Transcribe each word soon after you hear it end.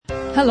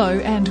Hello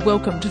and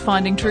welcome to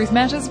Finding Truth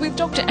Matters with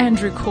Dr.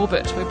 Andrew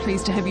Corbett. We're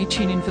pleased to have you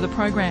tune in for the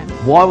program.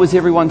 Why was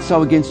everyone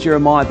so against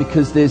Jeremiah?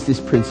 Because there's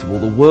this principle.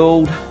 The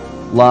world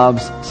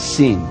loves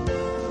sin.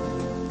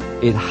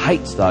 It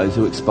hates those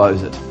who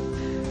expose it.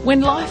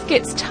 When life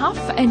gets tough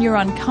and you're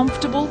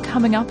uncomfortable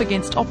coming up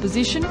against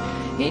opposition,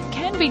 it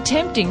can be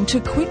tempting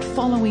to quit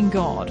following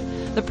God.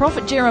 The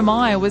prophet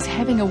Jeremiah was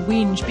having a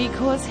whinge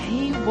because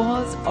he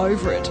was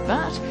over it,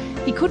 but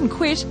he couldn't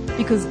quit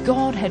because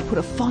God had put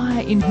a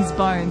fire in his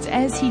bones,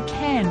 as he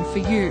can for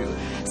you.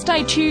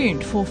 Stay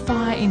tuned for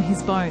Fire in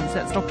His Bones.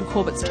 That's Dr.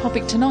 Corbett's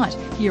topic tonight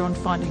here on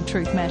Finding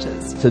Truth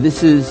Matters. So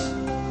this is,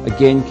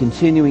 again,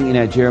 continuing in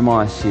our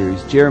Jeremiah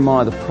series.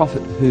 Jeremiah, the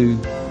prophet who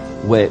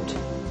wept.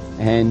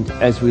 And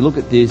as we look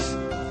at this,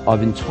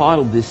 I've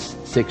entitled this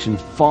section,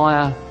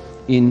 Fire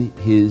in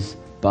His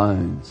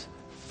Bones.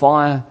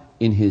 Fire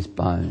in His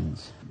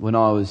Bones. When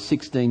I was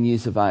 16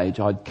 years of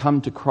age, I'd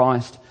come to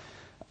Christ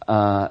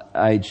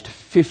aged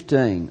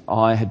 15.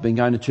 I had been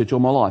going to church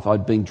all my life.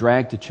 I'd been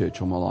dragged to church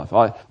all my life.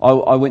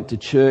 I went to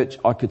church.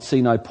 I could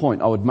see no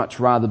point. I would much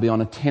rather be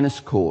on a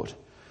tennis court.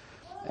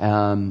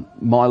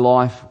 My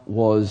life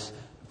was,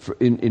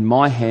 in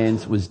my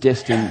hands, was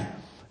destined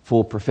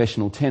for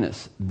professional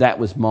tennis. That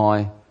was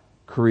my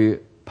career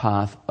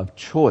path of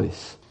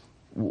choice.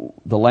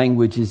 The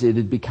language is it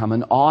had become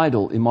an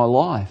idol in my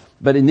life.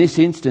 But in this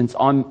instance,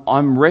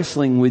 I'm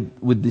wrestling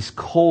with this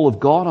call of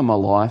God on my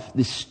life,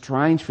 this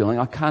strange feeling.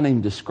 I can't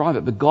even describe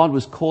it, but God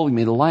was calling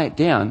me to lay it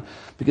down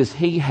because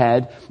He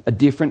had a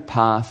different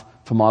path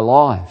for my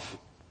life.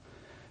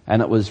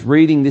 And it was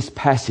reading this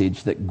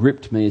passage that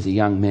gripped me as a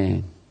young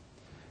man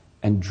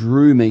and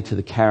drew me to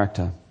the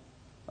character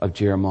of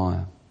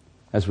Jeremiah.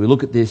 As we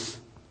look at this,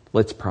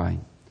 let's pray.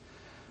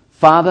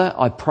 Father,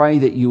 I pray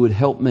that you would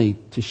help me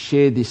to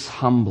share this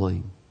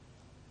humbly,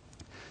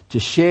 to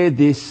share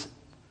this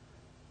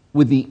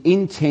with the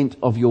intent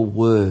of your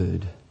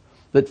word.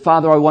 That,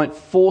 Father, I won't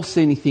force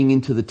anything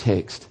into the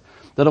text,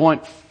 that I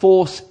won't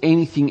force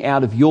anything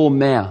out of your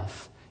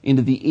mouth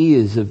into the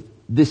ears of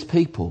this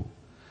people.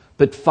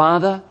 But,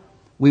 Father,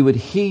 we would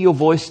hear your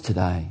voice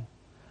today,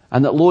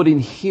 and that, Lord, in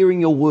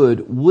hearing your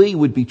word, we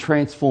would be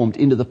transformed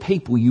into the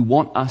people you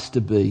want us to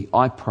be,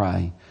 I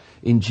pray,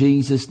 in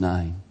Jesus'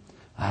 name.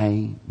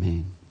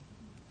 Amen.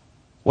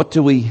 What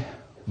do we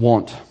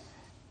want?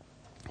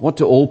 What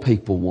do all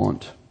people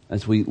want?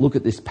 As we look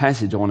at this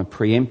passage, I want to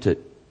preempt it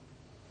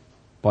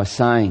by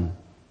saying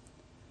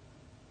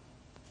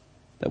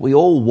that we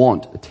all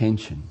want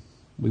attention.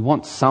 We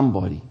want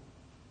somebody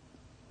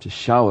to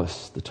show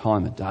us the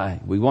time of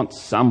day. We want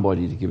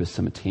somebody to give us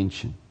some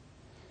attention.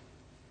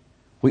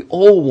 We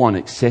all want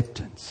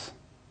acceptance.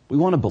 We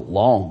want to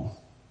belong.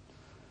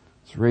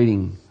 I'm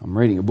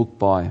reading a book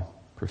by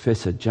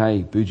Professor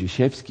Jay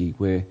Budziszewski,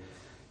 where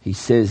he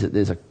says that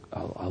there's a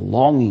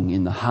longing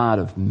in the heart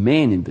of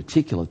men in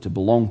particular to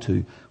belong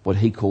to what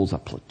he calls a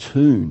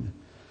platoon,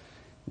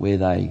 where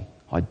they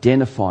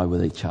identify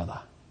with each other,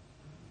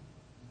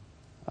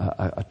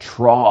 a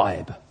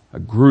tribe, a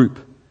group.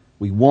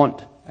 We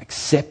want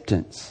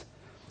acceptance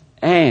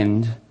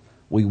and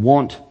we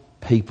want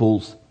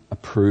people's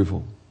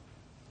approval.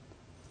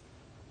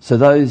 So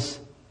those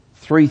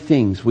three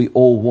things we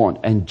all want,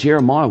 and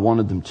Jeremiah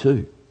wanted them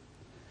too.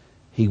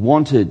 He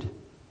wanted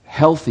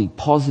healthy,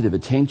 positive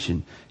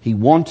attention. He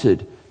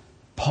wanted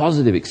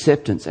positive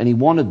acceptance, and he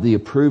wanted the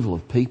approval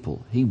of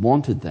people. He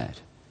wanted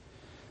that.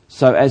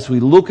 So as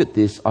we look at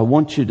this, I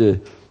want you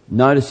to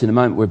notice in a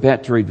moment, we're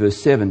about to read verse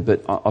 7,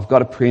 but I've got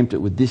to preempt it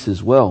with this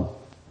as well.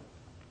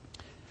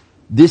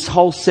 This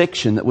whole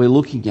section that we're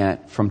looking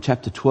at from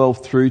chapter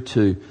 12 through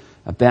to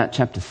about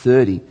chapter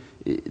 30,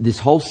 this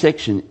whole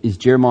section is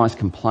Jeremiah's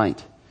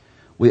complaint.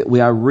 We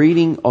are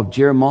reading of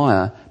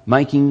Jeremiah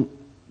making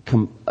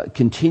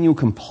continual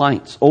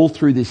complaints all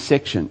through this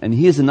section. And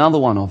here's another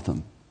one of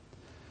them.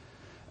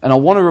 And I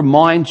want to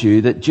remind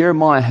you that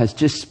Jeremiah has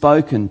just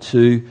spoken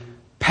to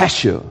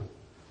Pashur,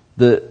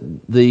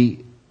 the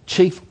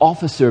chief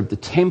officer of the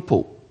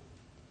temple.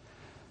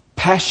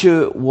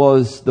 Pashur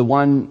was the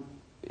one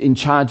in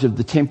charge of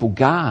the temple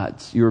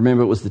guards. You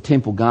remember it was the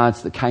temple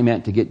guards that came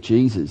out to get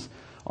Jesus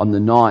on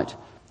the night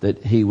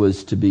that he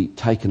was to be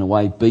taken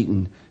away,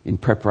 beaten in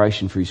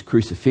preparation for his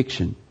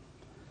crucifixion.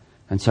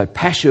 And so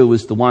Pashur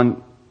was the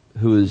one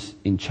who was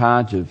in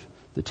charge of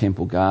the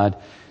temple guard.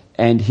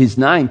 And his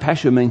name,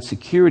 Pashur, means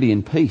security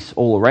and peace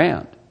all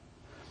around.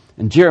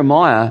 And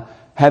Jeremiah,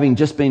 having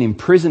just been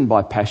imprisoned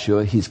by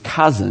Pashur, his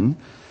cousin,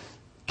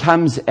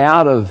 comes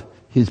out of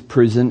his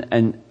prison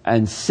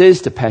and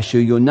says to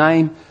Pashur, your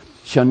name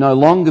shall no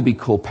longer be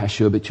called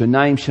Pashur, but your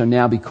name shall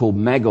now be called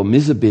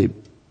Magor-Mizabib.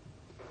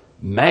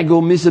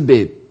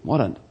 Magor-Mizabib. What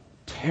a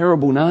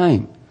terrible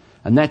name.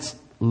 And that's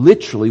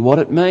literally what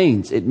it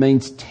means. It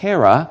means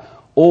terror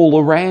all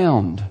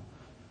around.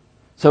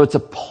 So it's a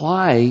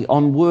play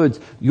on words.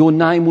 Your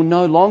name will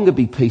no longer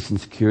be peace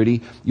and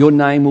security. Your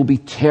name will be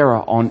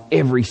terror on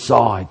every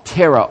side.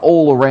 Terror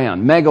all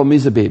around.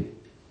 Magor-Mizabib.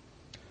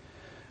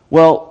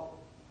 Well,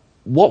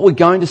 what we're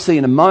going to see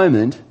in a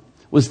moment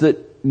was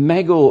that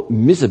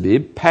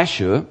Magor-Mizabib,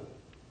 Pashur,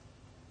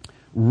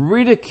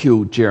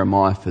 ridiculed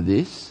Jeremiah for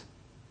this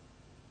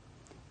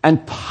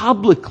and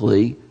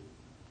publicly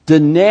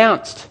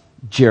denounced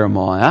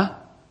Jeremiah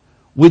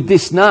with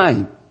this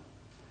name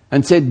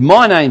and said,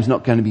 my name's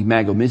not going to be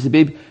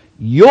Magor-Mizabib,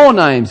 your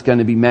name's going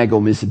to be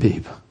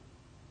Magor-Mizabib.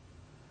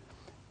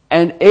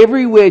 And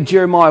everywhere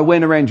Jeremiah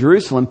went around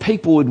Jerusalem,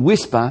 people would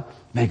whisper,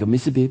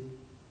 Magor-Mizabib,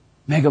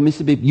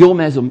 Magor-Mizabib, you're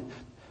Magor.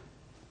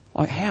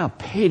 Like, how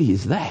petty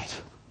is that?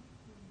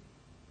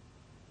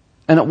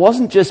 And it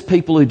wasn't just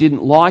people who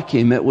didn't like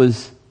him, it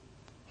was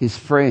his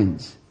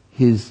friends,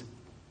 his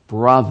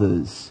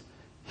brothers,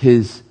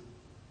 his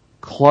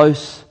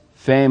close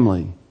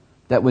family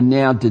that were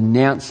now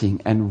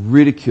denouncing and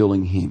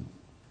ridiculing him.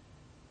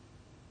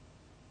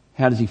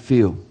 How does he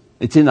feel?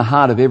 It's in the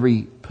heart of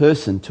every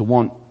person to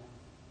want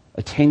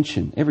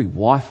attention. Every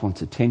wife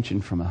wants attention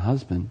from a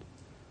husband.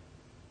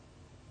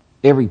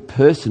 Every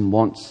person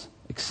wants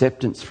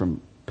acceptance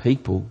from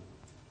people.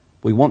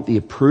 We want the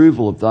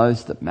approval of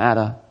those that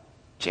matter.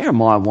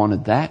 Jeremiah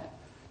wanted that.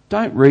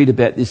 Don't read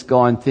about this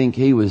guy and think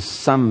he was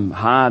some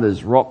hard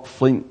as rock,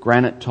 flint,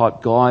 granite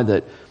type guy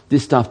that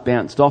this stuff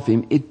bounced off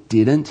him. It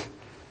didn't.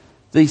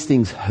 These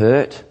things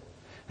hurt.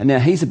 And now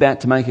he's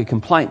about to make a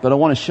complaint, but I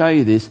want to show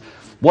you this.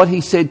 What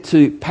he said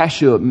to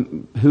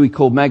Pashur, who he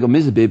called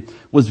Magor-Mizabib,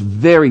 was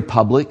very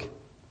public.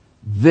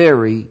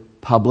 Very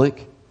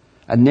public.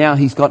 And now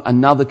he's got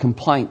another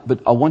complaint,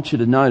 but I want you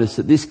to notice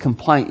that this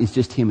complaint is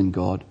just him and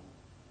God.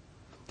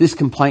 This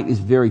complaint is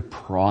very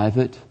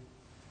private.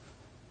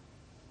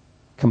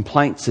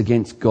 Complaints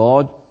against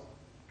God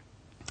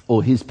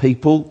or his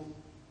people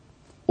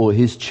or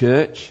his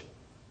church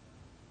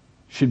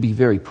should be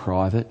very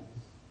private.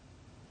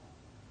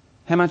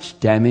 How much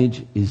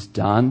damage is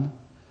done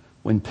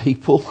when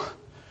people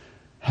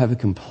have a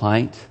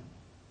complaint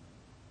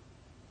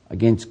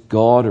against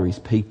God or his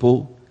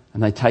people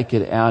and they take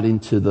it out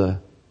into the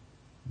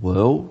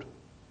world?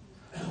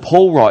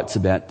 Paul writes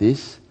about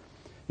this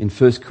in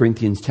 1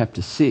 Corinthians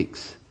chapter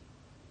 6.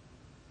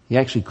 He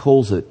actually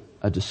calls it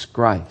a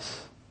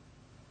disgrace.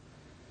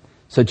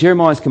 So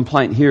Jeremiah's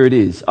complaint, here it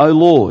is. O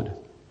Lord,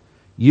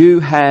 you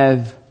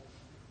have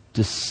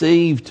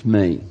deceived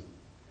me,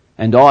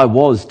 and I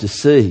was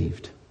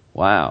deceived.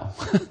 Wow.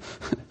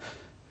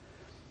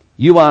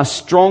 You are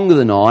stronger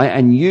than I,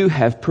 and you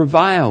have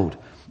prevailed.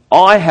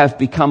 I have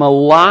become a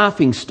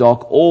laughing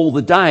stock all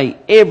the day.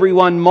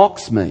 Everyone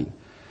mocks me.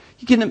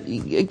 You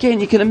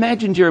can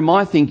imagine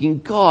Jeremiah thinking,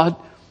 God,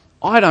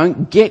 I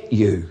don't get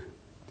you.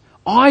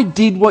 I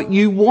did what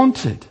you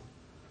wanted.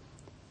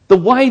 The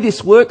way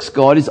this works,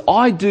 God, is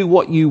I do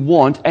what you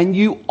want and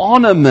you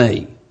honour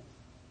me.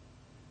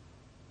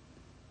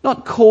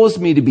 Not cause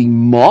me to be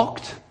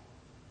mocked.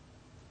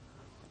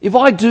 If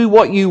I do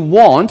what you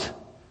want,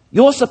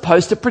 you're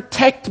supposed to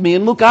protect me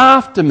and look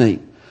after me. I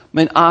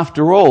mean,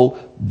 after all,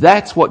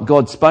 that's what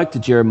God spoke to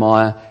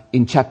Jeremiah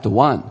in chapter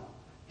 1.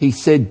 He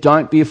said,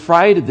 don't be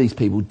afraid of these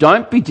people.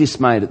 Don't be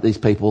dismayed at these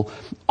people.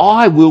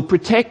 I will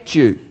protect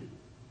you.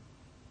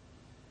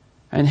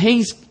 And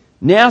he's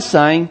now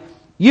saying,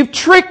 you've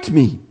tricked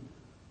me.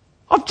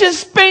 I've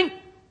just spent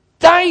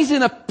days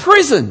in a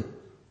prison,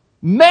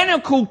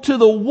 manacled to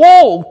the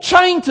wall,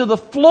 chained to the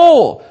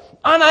floor,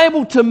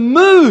 unable to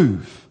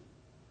move.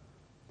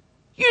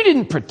 You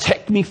didn't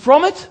protect me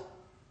from it.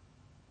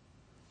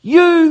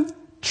 You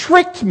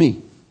tricked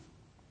me.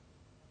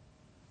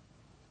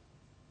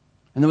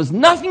 And there was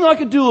nothing I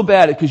could do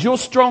about it because you're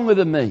stronger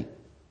than me.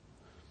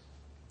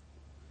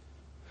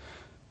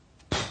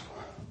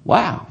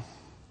 Wow.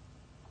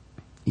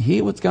 You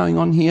hear what's going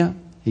on here?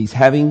 He's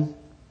having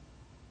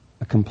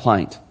a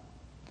complaint.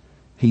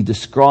 He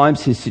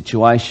describes his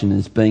situation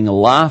as being a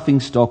laughing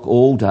stock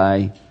all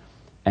day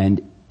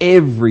and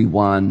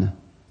everyone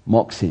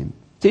mocks him.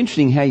 It's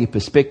interesting how your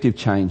perspective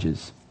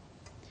changes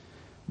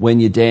when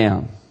you're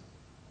down,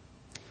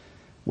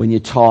 when you're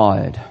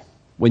tired,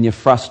 when you're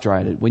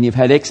frustrated, when you've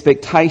had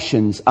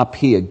expectations up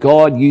here.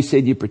 God, you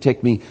said you'd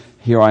protect me.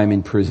 Here I am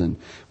in prison.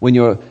 When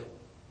your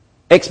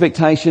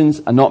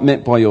expectations are not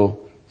met by your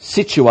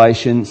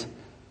situations,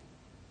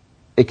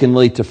 it can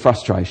lead to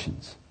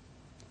frustrations.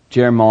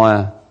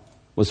 Jeremiah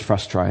was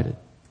frustrated.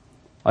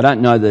 I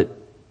don't know that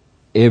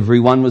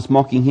everyone was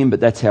mocking him, but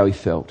that's how he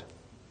felt.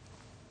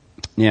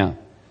 Now,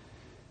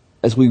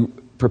 as we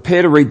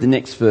prepare to read the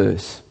next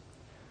verse,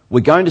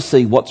 we're going to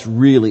see what's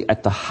really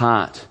at the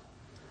heart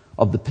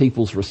of the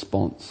people's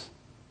response.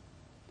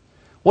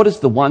 What is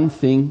the one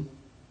thing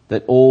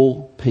that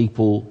all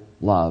people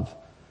love?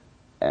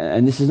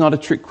 And this is not a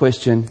trick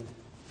question.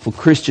 For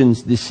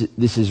Christians, this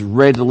is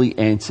readily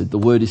answered. The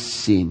word is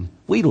sin.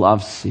 We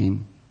love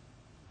sin.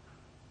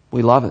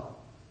 We love it.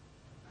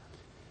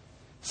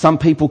 Some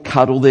people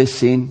cuddle their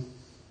sin.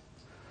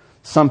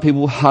 Some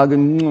people hug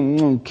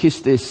and kiss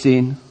their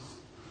sin.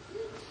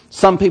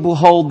 Some people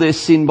hold their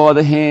sin by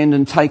the hand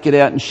and take it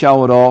out and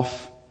show it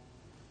off.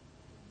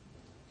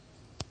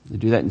 They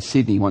do that in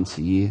Sydney once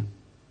a year.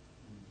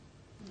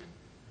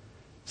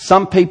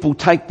 Some people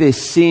take their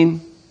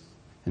sin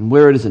and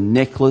wear it as a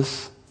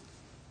necklace.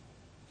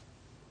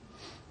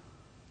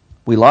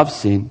 We love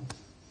sin.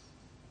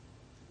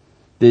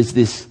 There's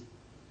this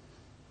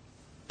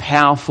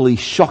powerfully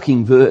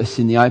shocking verse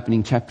in the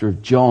opening chapter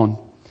of John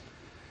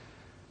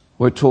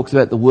where it talks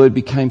about the Word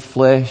became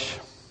flesh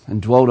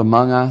and dwelt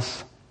among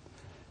us,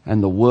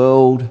 and the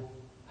world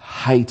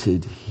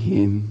hated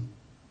him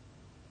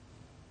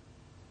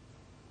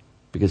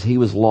because he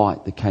was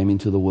light that came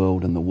into the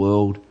world, and the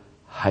world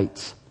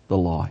hates the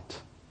light.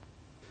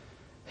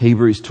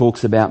 Hebrews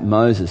talks about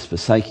Moses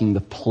forsaking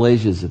the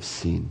pleasures of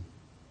sin.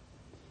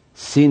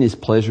 Sin is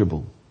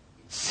pleasurable.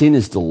 Sin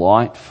is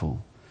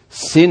delightful.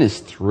 Sin is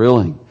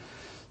thrilling.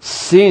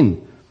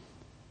 Sin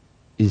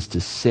is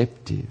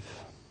deceptive.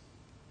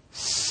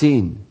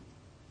 Sin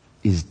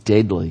is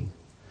deadly.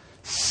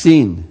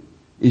 Sin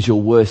is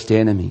your worst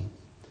enemy.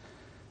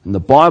 And the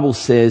Bible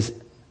says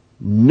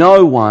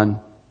no one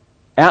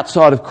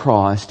outside of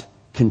Christ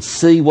can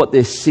see what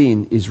their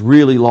sin is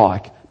really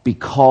like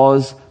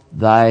because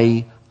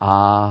they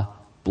are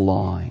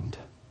blind.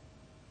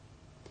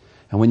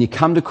 And when you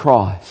come to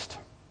Christ,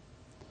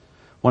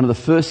 one of the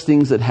first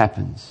things that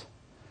happens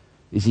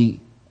is He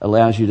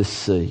allows you to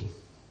see.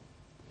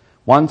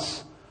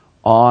 Once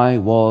I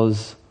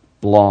was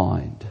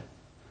blind,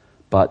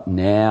 but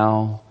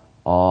now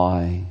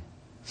I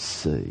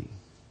see.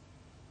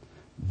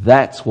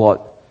 That's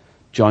what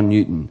John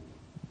Newton,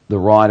 the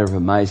writer of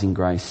Amazing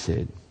Grace,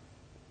 said.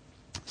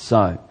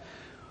 So,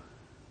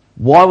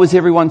 why was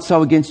everyone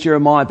so against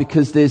Jeremiah?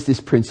 Because there's this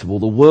principle.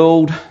 The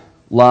world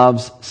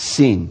loves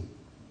sin.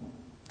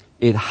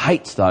 It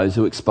hates those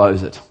who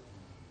expose it.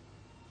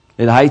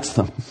 It hates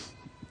them.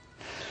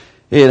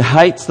 It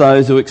hates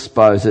those who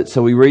expose it.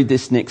 So we read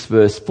this next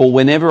verse. For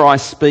whenever I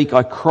speak,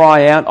 I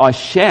cry out, I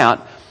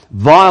shout,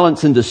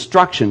 violence and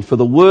destruction. For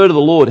the word of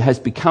the Lord has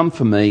become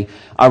for me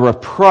a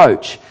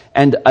reproach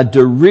and a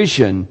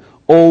derision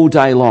all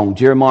day long.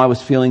 Jeremiah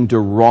was feeling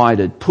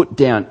derided, put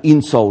down,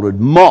 insulted,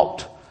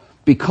 mocked,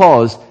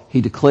 because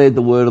he declared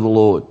the word of the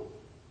Lord.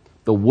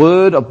 The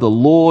word of the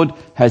Lord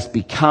has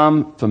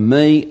become for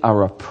me a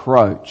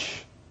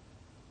reproach.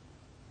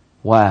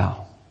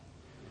 Wow.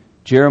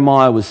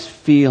 Jeremiah was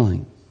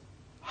feeling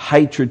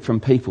hatred from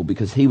people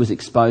because he was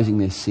exposing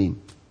their sin.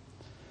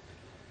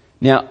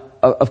 Now,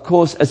 of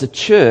course, as a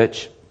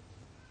church,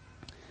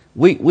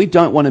 we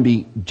don't want to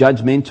be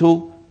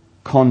judgmental,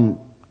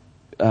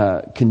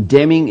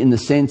 condemning in the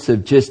sense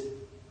of just,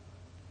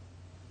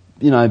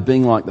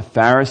 being like the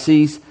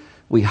Pharisees.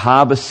 We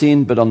harbour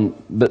sin,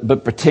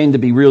 but pretend to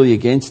be really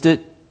against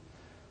it.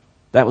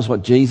 That was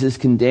what Jesus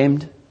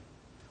condemned.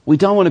 We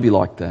don't want to be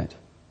like that.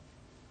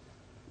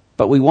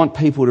 But we want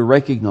people to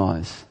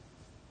recognise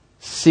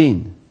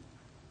sin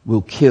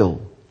will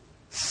kill.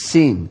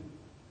 Sin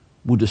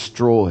will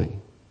destroy.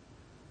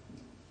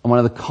 And one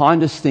of the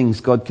kindest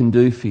things God can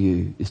do for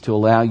you is to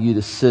allow you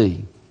to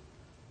see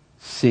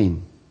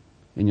sin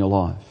in your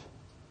life.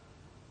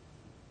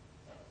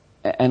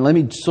 And let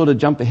me sort of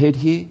jump ahead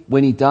here.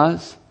 When He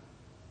does,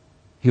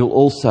 He'll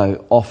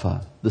also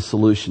offer the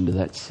solution to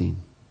that sin.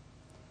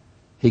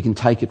 He can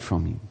take it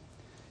from you.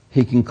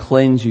 He can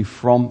cleanse you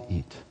from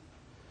it.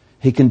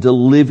 He can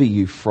deliver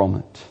you from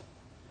it.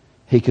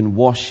 He can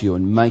wash you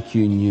and make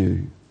you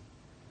new.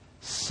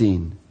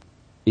 Sin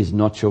is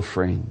not your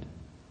friend.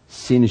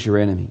 Sin is your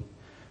enemy.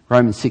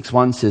 Romans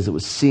 6:1 says it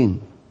was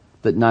sin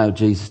that nailed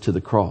Jesus to the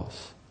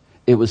cross.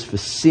 It was for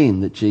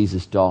sin that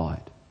Jesus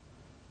died.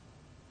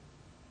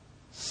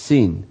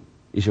 Sin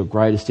is your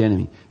greatest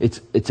enemy.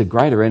 It's a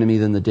greater enemy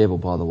than the devil,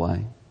 by the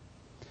way.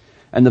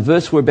 And the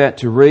verse we're about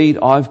to read,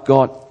 I've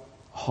got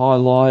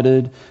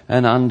highlighted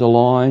and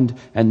underlined,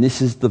 and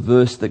this is the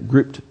verse that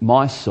gripped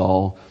my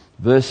soul,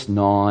 verse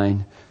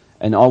 9.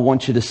 And I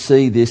want you to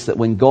see this, that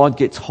when God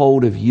gets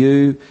hold of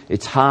you,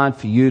 it's hard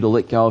for you to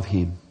let go of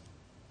Him.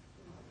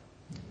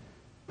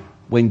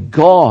 When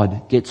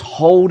God gets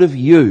hold of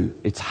you,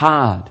 it's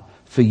hard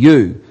for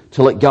you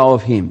to let go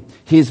of Him.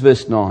 Here's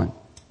verse 9.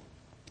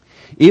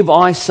 If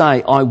I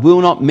say I will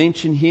not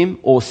mention Him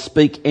or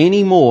speak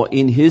any more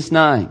in His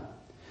name,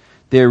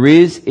 there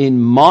is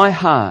in my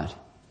heart,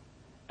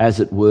 as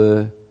it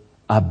were,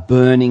 a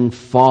burning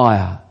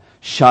fire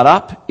shut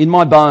up in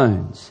my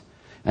bones,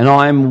 and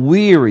I am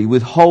weary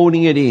with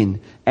holding it in,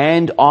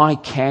 and I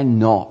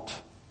cannot.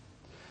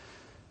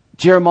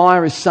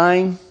 Jeremiah is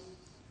saying,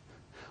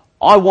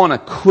 I want to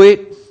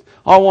quit,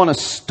 I want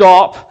to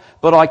stop,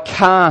 but I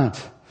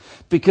can't,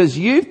 because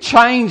you've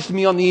changed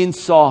me on the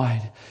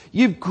inside.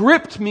 You've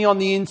gripped me on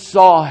the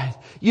inside.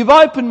 You've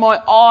opened my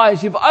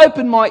eyes, you've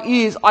opened my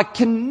ears. I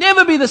can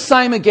never be the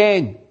same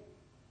again.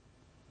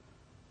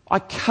 I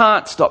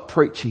can't stop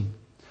preaching.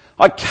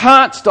 I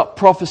can't stop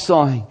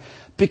prophesying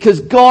because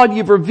God,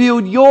 you've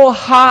revealed your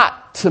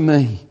heart to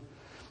me.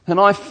 And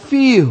I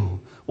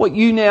feel what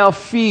you now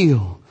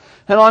feel.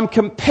 And I'm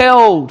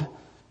compelled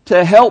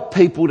to help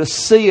people to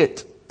see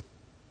it.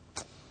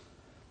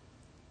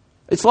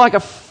 It's like a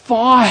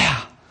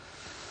fire.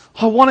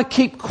 I want to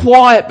keep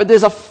quiet, but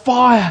there's a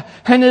fire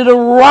and it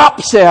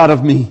erupts out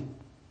of me.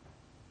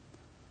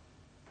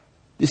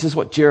 This is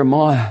what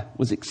Jeremiah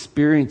was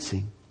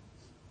experiencing.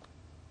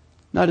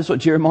 Notice what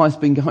Jeremiah's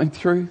been going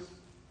through.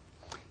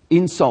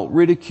 Insult,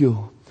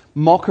 ridicule,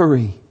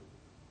 mockery,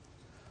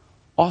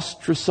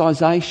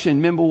 ostracization.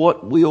 Remember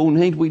what we all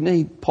need? We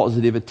need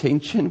positive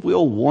attention. We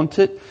all want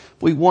it.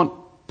 We want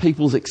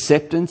people's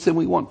acceptance and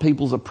we want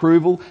people's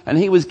approval. And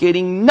he was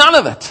getting none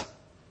of it.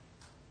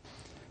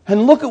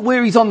 And look at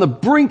where he's on the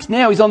brink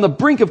now. He's on the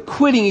brink of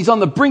quitting. He's on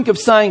the brink of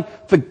saying,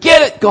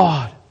 forget it,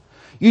 God.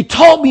 You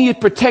told me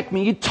you'd protect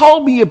me. You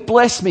told me you'd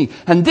bless me.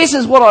 And this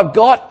is what I've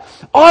got.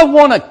 I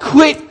want to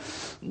quit,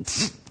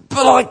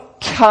 but I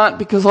can't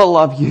because I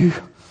love you.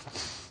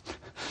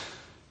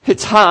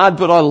 It's hard,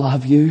 but I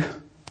love you.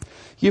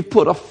 You've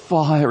put a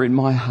fire in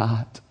my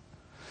heart.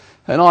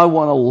 And I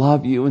want to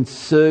love you and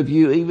serve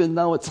you even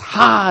though it's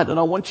hard. And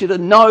I want you to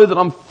know that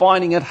I'm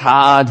finding it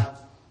hard.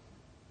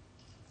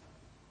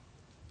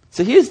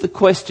 So here's the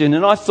question.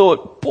 And I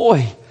thought,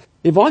 boy,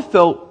 if I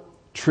felt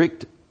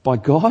tricked by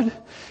God,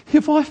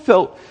 if I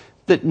felt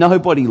that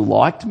nobody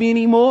liked me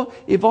anymore,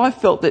 if I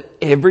felt that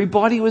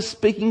everybody was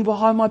speaking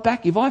behind my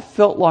back, if I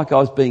felt like I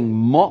was being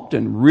mocked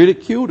and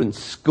ridiculed and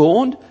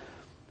scorned,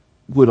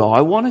 would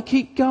I want to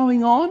keep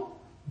going on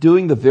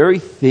doing the very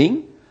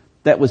thing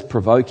that was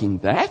provoking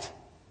that?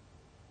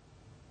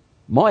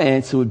 My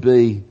answer would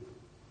be,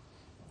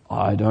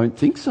 I don't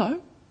think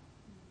so.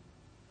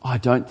 I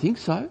don't think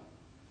so.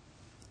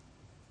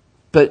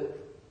 But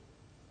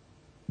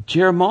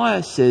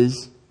Jeremiah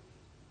says,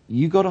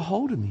 you got a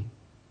hold of me.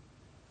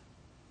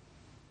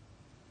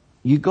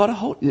 You got a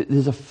hold.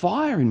 There's a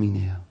fire in me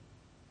now.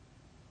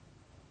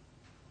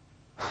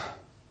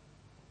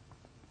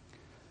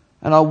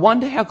 And I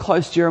wonder how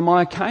close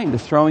Jeremiah came to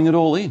throwing it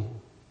all in.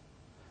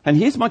 And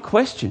here's my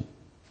question.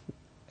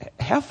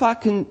 How far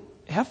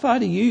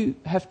do you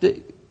have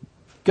to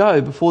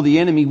go before the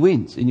enemy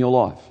wins in your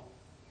life?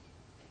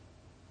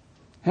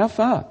 How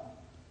far?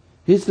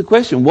 Here's the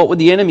question. What would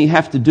the enemy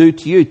have to do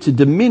to you to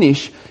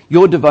diminish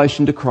your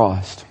devotion to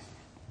Christ?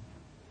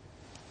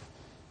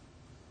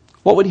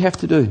 What would he have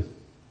to do?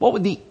 What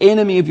would the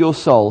enemy of your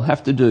soul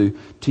have to do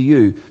to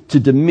you to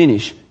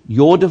diminish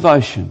your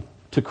devotion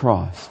to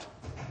Christ?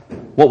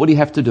 What would he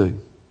have to do?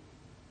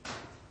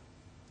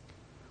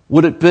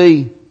 Would it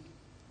be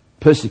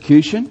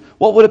persecution?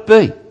 What would it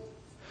be?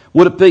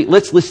 Would it be,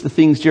 let's list the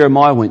things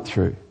Jeremiah went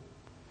through.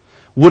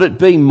 Would it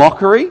be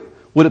mockery?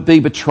 Would it be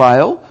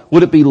betrayal?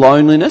 Would it be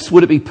loneliness?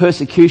 Would it be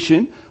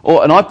persecution?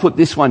 And I put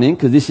this one in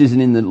because this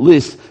isn't in the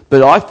list,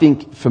 but I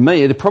think for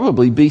me it'd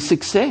probably be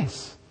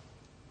success.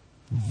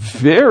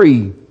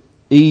 Very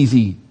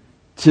easy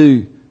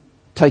to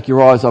take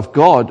your eyes off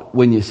God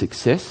when you're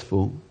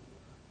successful.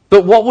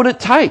 But what would it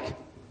take?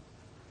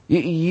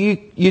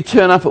 You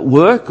turn up at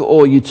work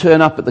or you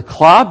turn up at the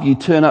club, you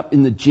turn up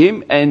in the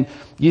gym and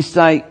you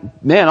say,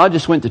 man, I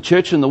just went to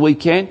church on the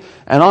weekend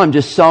and I'm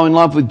just so in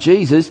love with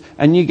Jesus,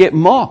 and you get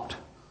mocked.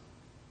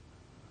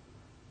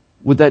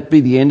 Would that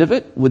be the end of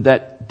it? Would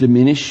that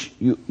diminish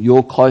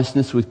your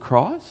closeness with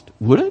Christ?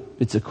 Would it?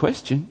 It's a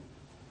question.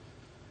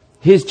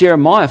 Here's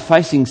Jeremiah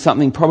facing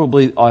something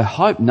probably, I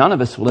hope, none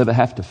of us will ever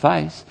have to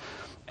face.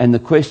 And the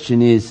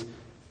question is,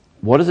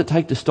 what does it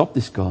take to stop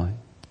this guy?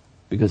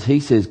 Because he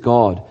says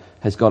God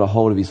has got a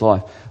hold of his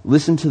life.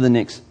 Listen to the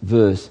next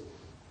verse.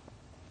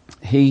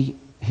 He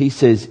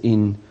says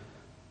in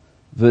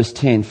verse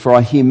 10, for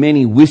I hear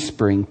many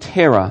whispering,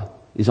 terror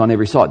is on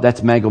every side.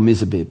 That's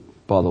Mag-or-Mizabib,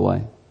 by the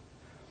way.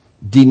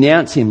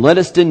 Denounce him. Let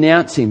us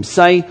denounce him.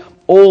 Say,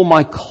 all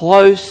my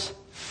close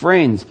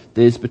friends,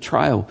 there's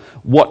betrayal,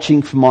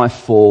 watching for my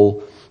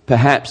fall.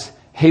 Perhaps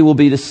he will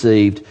be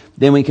deceived.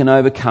 Then we can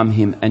overcome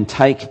him and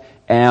take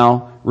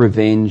our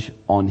revenge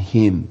on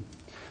him.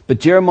 But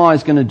Jeremiah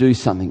is going to do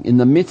something in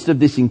the midst of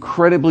this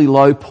incredibly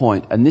low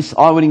point. And this,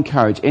 I would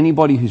encourage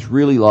anybody who's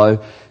really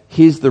low,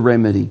 here's the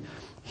remedy.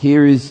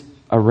 Here is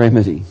a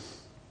remedy.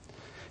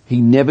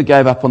 He never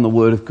gave up on the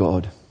word of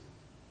God.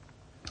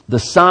 The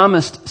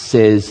psalmist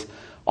says,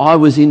 I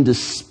was in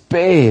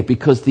despair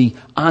because the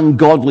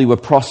ungodly were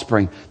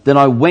prospering. Then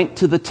I went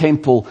to the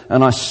temple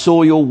and I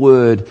saw your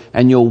word,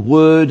 and your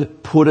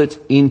word put it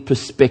in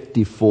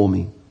perspective for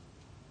me.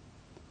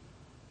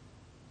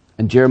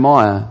 And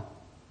Jeremiah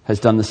has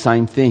done the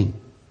same thing.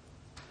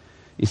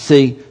 You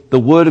see, the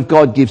word of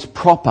God gives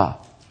proper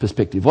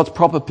perspective. What's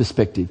proper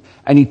perspective?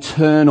 An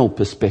eternal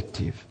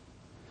perspective.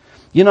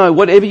 You know,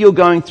 whatever you're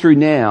going through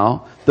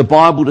now, the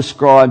Bible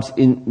describes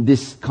in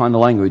this kind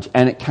of language,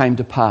 and it came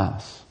to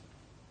pass.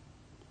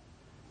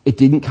 It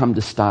didn't come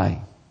to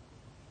stay.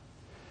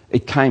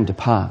 It came to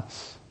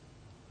pass.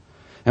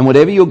 And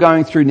whatever you're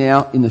going through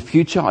now, in the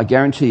future, I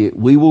guarantee you,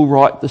 we will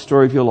write the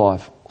story of your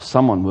life.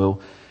 Someone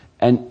will.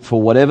 And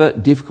for whatever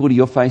difficulty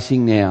you're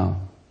facing now,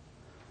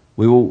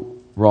 we will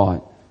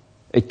write,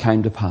 it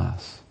came to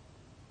pass.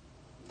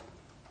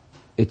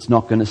 It's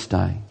not going to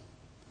stay.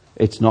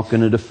 It's not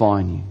going to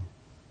define you.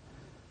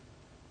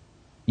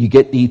 You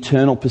get the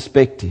eternal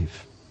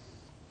perspective.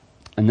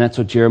 And that's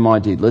what Jeremiah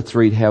did. Let's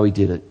read how he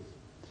did it.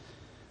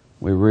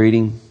 We're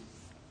reading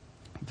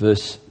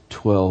verse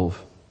 11.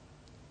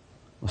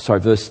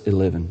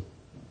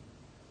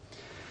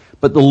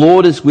 But the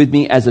Lord is with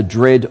me as a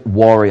dread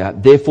warrior.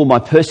 Therefore my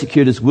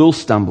persecutors will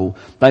stumble.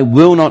 They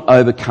will not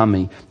overcome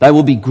me. They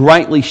will be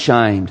greatly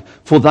shamed,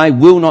 for they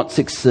will not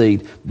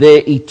succeed.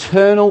 Their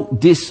eternal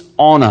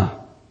dishonour,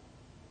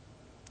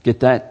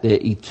 get that? Their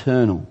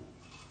eternal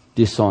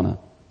dishonour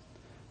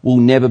will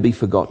never be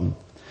forgotten.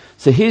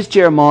 So here's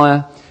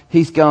Jeremiah.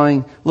 He's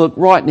going, look,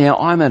 right now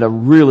I'm at a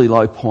really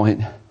low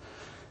point.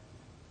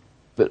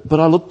 But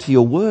I look to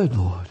your word,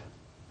 Lord.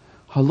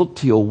 I look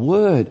to your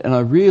word and I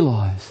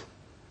realise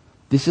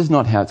this is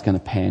not how it's going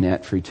to pan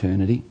out for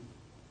eternity.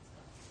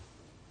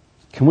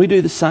 Can we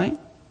do the same?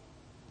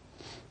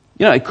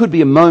 You know, it could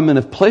be a moment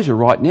of pleasure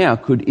right now,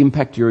 could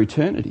impact your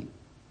eternity.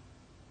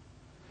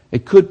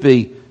 It could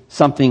be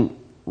something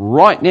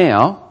right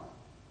now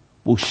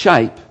will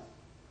shape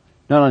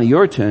not only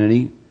your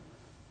eternity,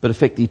 but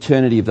affect the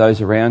eternity of those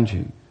around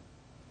you.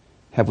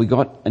 Have we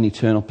got an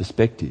eternal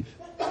perspective?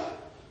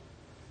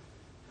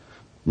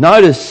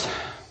 Notice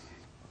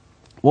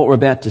what we're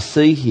about to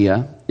see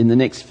here in the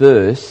next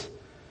verse.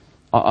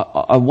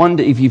 I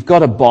wonder if you've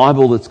got a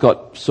Bible that's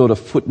got sort of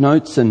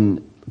footnotes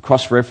and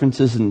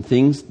cross-references and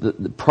things,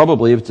 that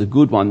probably if it's a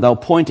good one, they'll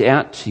point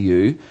out to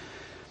you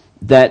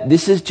that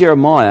this is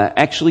Jeremiah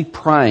actually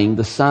praying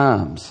the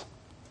Psalms.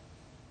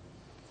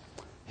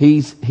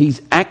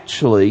 He's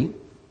actually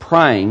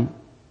praying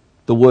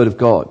the Word of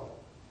God.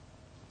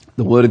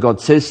 The Word of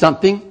God says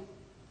something,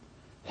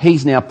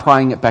 he's now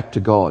praying it back to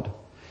God.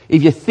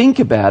 If you think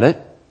about it,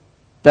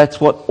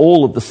 that's what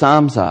all of the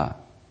Psalms are.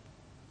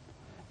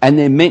 And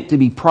they're meant to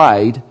be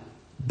prayed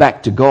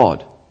back to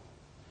God.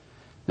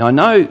 Now I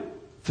know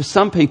for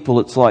some people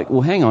it's like,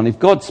 well hang on, if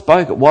God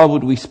spoke it, why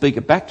would we speak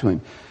it back to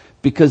him?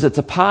 Because it's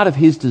a part of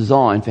his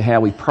design for how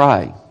we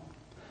pray.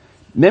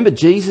 Remember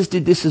Jesus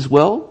did this as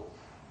well?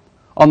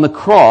 On the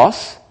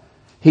cross,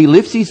 he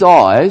lifts his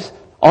eyes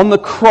on the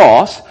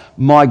cross,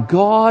 my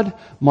God,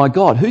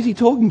 who's he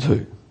talking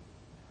to?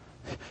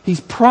 He's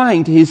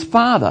praying to his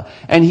Father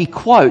and he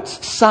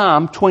quotes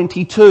Psalm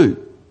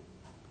 22.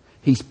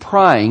 He's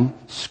praying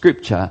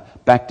Scripture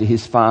back to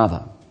his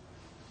Father.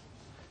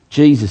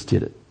 Jesus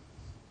did it.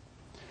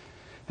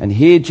 And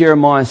here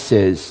Jeremiah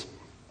says,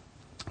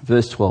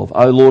 verse 12,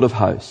 O Lord of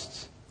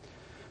hosts,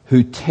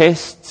 who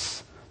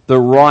tests the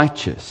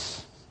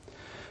righteous,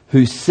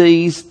 who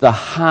sees the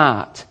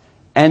heart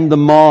and the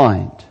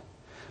mind,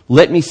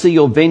 let me see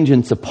your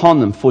vengeance upon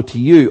them, for to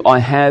you I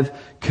have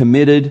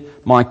committed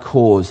my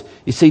cause.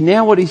 You see,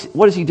 now what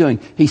is he doing?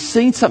 He's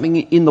seen something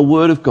in the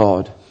Word of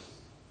God.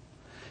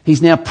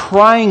 He's now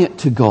praying it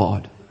to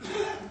God.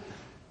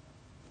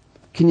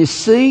 Can you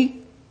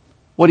see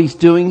what he's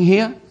doing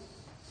here?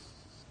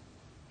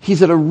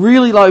 He's at a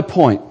really low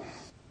point,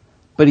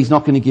 but he's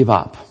not going to give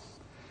up.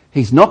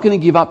 He's not going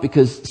to give up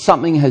because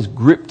something has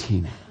gripped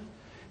him.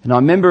 And I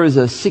remember as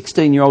a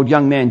 16-year-old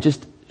young man,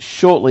 just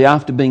shortly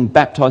after being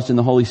baptised in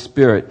the Holy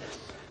Spirit,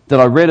 that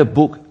I read a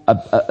book,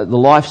 the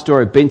life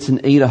story of Benson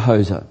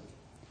Idahosa,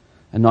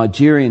 a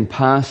Nigerian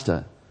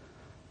pastor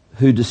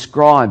who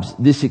describes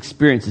this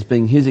experience as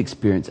being his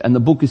experience. And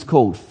the book is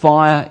called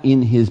Fire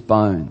in His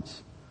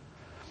Bones.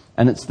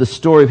 And it's the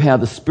story of how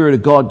the Spirit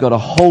of God got a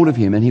hold of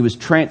him and he was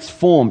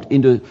transformed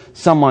into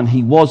someone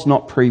he was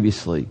not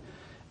previously.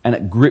 And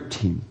it gripped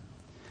him.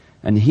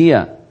 And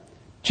here,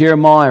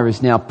 Jeremiah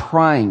is now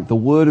praying the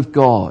Word of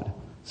God.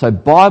 So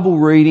Bible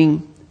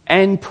reading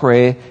and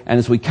prayer. And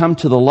as we come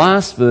to the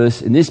last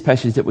verse in this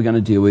passage that we're going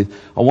to deal with,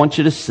 I want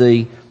you to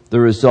see the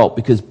result.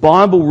 Because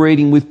Bible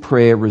reading with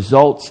prayer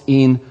results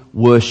in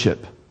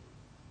worship.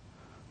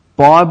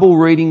 Bible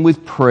reading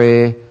with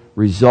prayer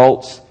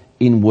results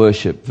in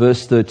worship.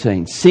 Verse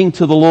 13. Sing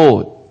to the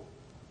Lord.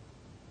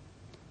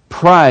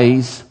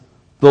 Praise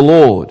the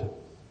Lord.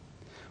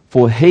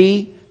 For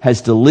he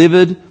has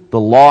delivered the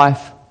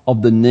life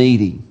of the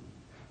needy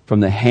from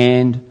the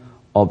hand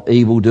of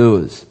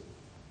evildoers.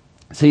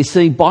 So you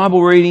see,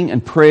 Bible reading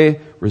and prayer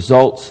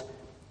results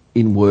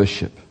in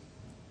worship.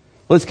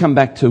 Let's come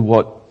back to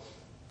what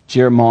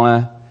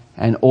Jeremiah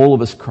and all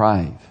of us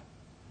crave.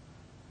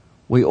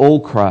 We all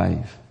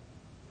crave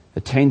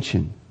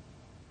attention,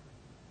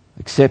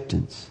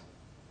 acceptance,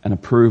 and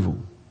approval.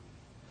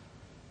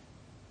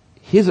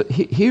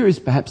 Here is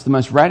perhaps the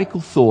most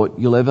radical thought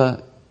you'll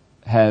ever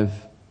have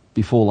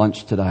before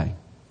lunch today.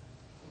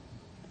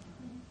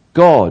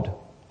 God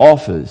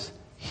offers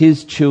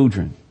his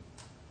children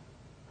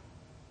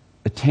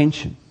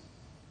attention,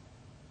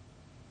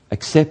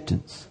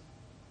 acceptance,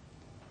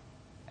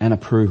 and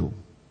approval.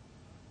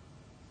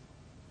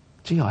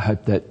 Gee, I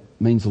hope that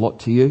means a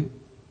lot to you.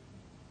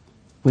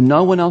 When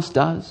no one else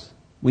does,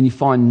 when you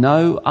find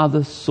no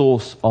other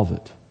source of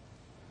it,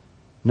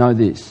 know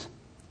this,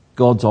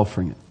 God's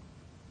offering it.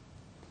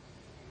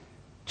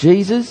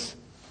 Jesus,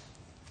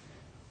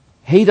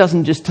 he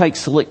doesn't just take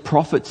select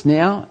prophets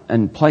now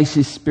and place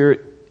his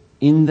Spirit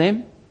in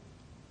them.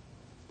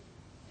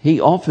 He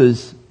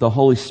offers the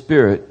Holy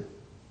Spirit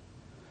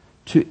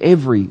to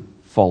every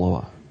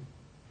follower,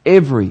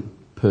 every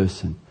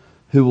person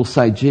who will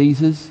say,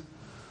 Jesus,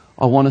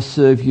 I want to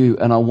serve you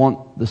and I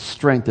want the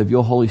strength of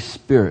your Holy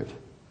Spirit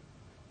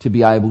to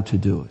be able to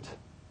do it.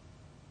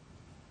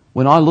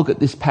 When I look at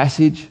this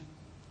passage,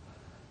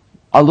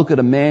 I look at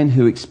a man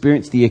who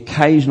experienced the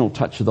occasional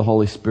touch of the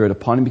Holy Spirit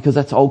upon him, because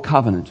that's old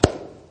covenant.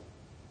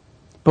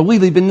 But we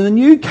live in the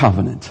new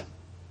covenant.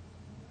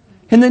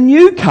 In the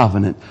new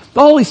covenant,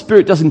 the Holy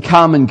Spirit doesn't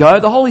come and go.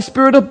 The Holy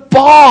Spirit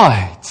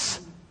abides.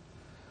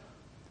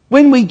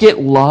 When we get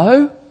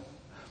low,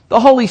 the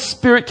Holy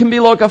Spirit can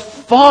be like a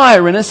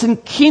fire in us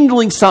and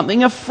kindling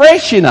something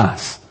afresh in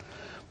us.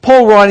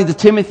 Paul, writing to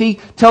Timothy,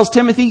 tells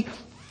Timothy,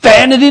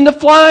 fan it into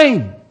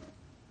flame.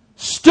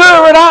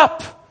 Stir it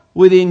up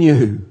within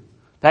you.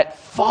 That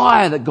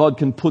fire that God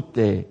can put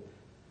there.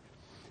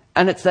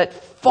 And it's that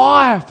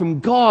fire from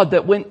God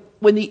that when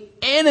the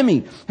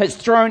enemy has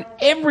thrown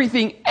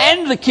everything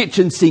and the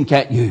kitchen sink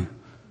at you,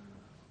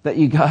 that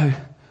you go,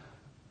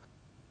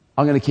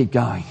 I'm going to keep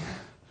going.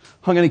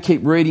 I'm going to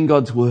keep reading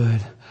God's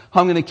word.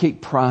 I'm going to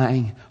keep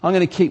praying. I'm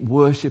going to keep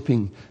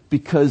worshipping,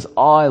 because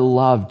I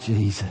love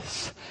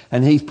Jesus.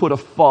 And He's put a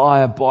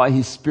fire by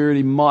His Spirit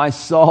in my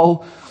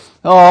soul.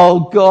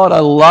 Oh God, I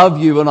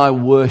love you and I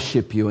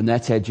worship you. And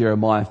that's how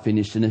Jeremiah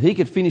finished. And if he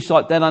could finish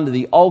like that under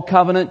the old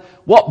covenant,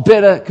 what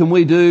better can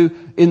we do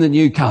in the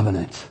new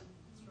covenant?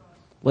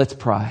 Let's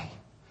pray.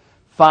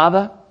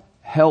 Father,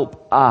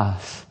 help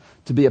us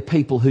to be a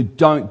people who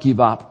don't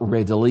give up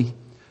readily,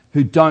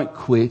 who don't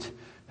quit,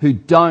 who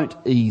don't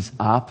ease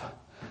up.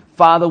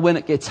 Father, when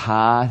it gets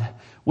hard,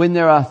 when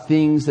there are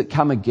things that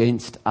come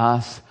against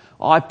us,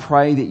 I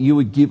pray that you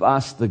would give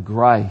us the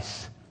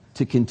grace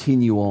to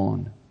continue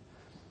on.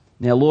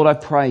 Now, Lord, I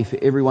pray for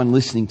everyone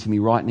listening to me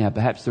right now.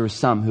 Perhaps there are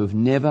some who have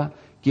never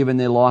given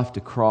their life to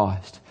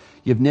Christ.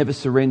 You've never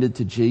surrendered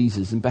to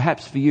Jesus. And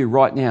perhaps for you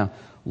right now,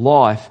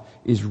 life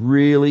is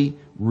really,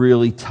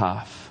 really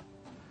tough.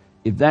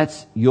 If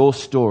that's your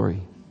story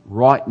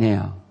right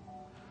now,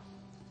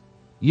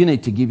 you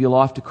need to give your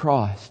life to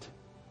Christ.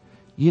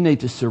 You need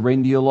to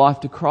surrender your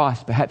life to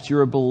Christ. Perhaps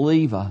you're a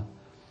believer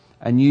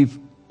and you've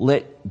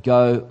let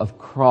go of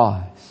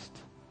Christ.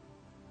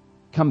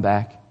 Come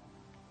back.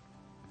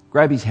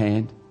 Grab his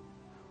hand.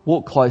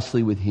 Walk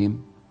closely with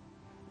him.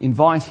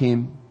 Invite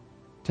him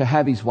to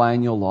have his way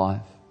in your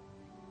life.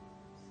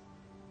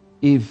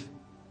 If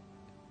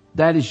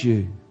that is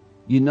you,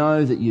 you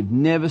know that you've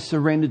never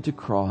surrendered to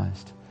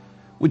Christ,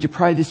 would you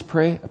pray this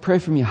prayer? A prayer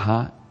from your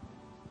heart.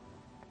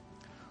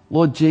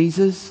 Lord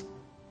Jesus,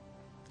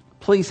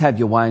 please have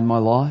your way in my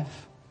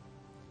life.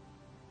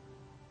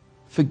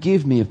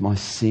 Forgive me of my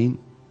sin.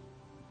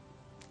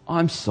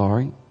 I'm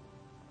sorry.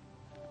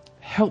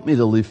 Help me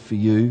to live for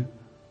you,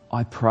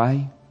 I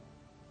pray.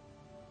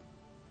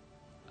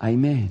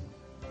 Amen.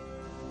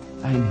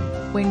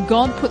 Amen. When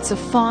God puts a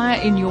fire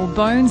in your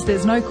bones,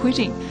 there's no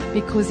quitting,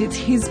 because it's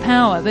His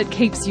power that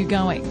keeps you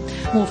going.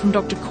 More from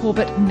Dr.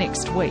 Corbett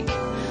next week.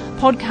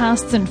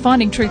 Podcasts and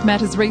Finding Truth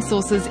Matters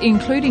resources,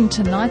 including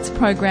tonight's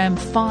program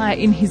Fire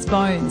in His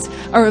Bones,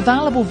 are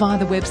available via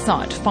the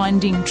website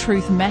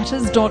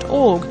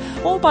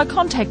findingtruthmatters.org or by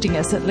contacting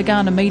us at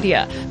Legana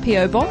Media,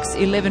 PO Box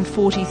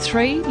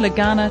 1143,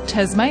 Legana,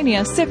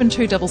 Tasmania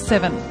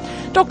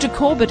 7277. Dr.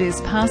 Corbett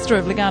is pastor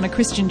of Legana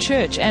Christian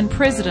Church and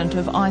president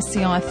of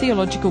ICI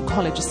Theological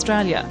College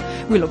Australia.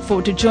 We look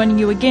forward to joining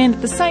you again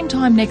at the same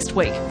time next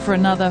week for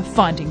another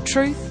Finding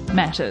Truth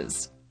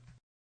Matters.